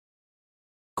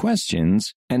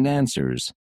Questions and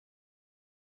answers.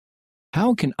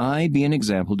 How can I be an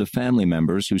example to family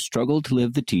members who struggle to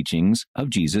live the teachings of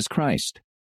Jesus Christ?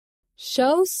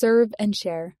 Show, serve, and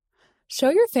share. Show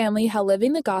your family how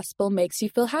living the gospel makes you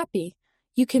feel happy.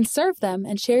 You can serve them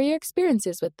and share your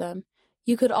experiences with them.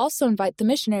 You could also invite the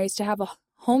missionaries to have a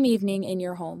home evening in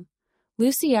your home.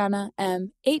 Luciana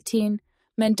M., 18,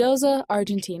 Mendoza,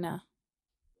 Argentina.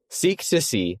 Seek to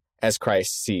see as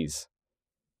Christ sees.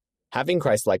 Having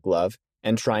Christ-like love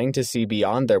and trying to see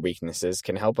beyond their weaknesses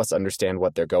can help us understand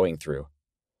what they're going through.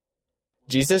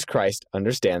 Jesus Christ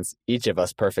understands each of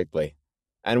us perfectly,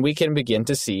 and we can begin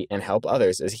to see and help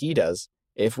others as he does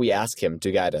if we ask him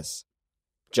to guide us.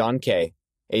 John K.,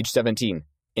 age 17,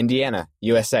 Indiana,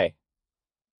 USA.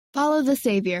 Follow the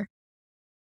Savior.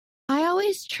 I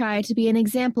always try to be an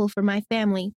example for my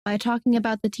family by talking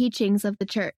about the teachings of the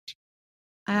church.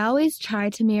 I always try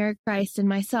to mirror Christ in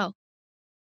myself.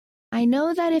 I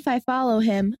know that if I follow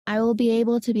him, I will be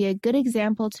able to be a good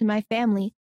example to my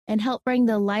family and help bring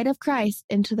the light of Christ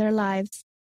into their lives.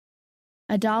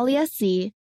 Adalia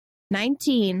C.,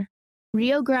 19,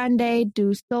 Rio Grande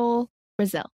do Sul,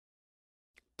 Brazil.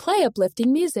 Play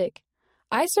uplifting music.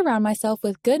 I surround myself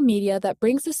with good media that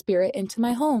brings the Spirit into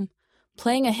my home.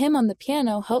 Playing a hymn on the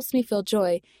piano helps me feel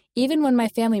joy, even when my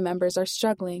family members are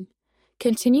struggling.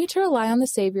 Continue to rely on the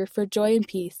Savior for joy and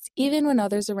peace, even when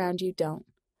others around you don't.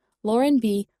 Lauren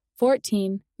B.,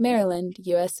 14, Maryland,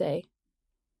 USA.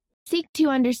 Seek to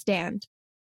understand.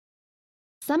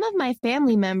 Some of my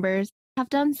family members have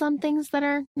done some things that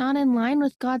are not in line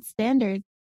with God's standards.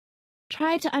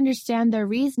 Try to understand their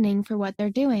reasoning for what they're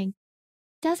doing.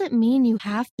 Doesn't mean you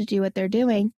have to do what they're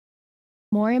doing.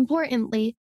 More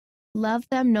importantly, love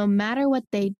them no matter what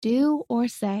they do or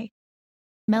say.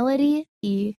 Melody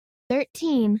E.,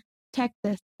 13,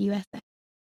 Texas, USA.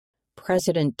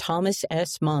 President Thomas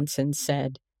S. Monson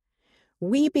said,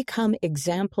 "We become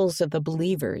examples of the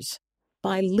believers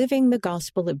by living the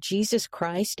gospel of Jesus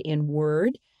Christ in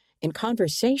word, in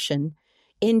conversation,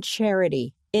 in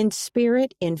charity, in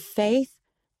spirit, in faith,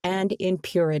 and in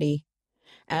purity.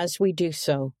 As we do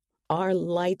so, our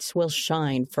lights will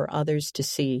shine for others to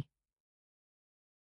see."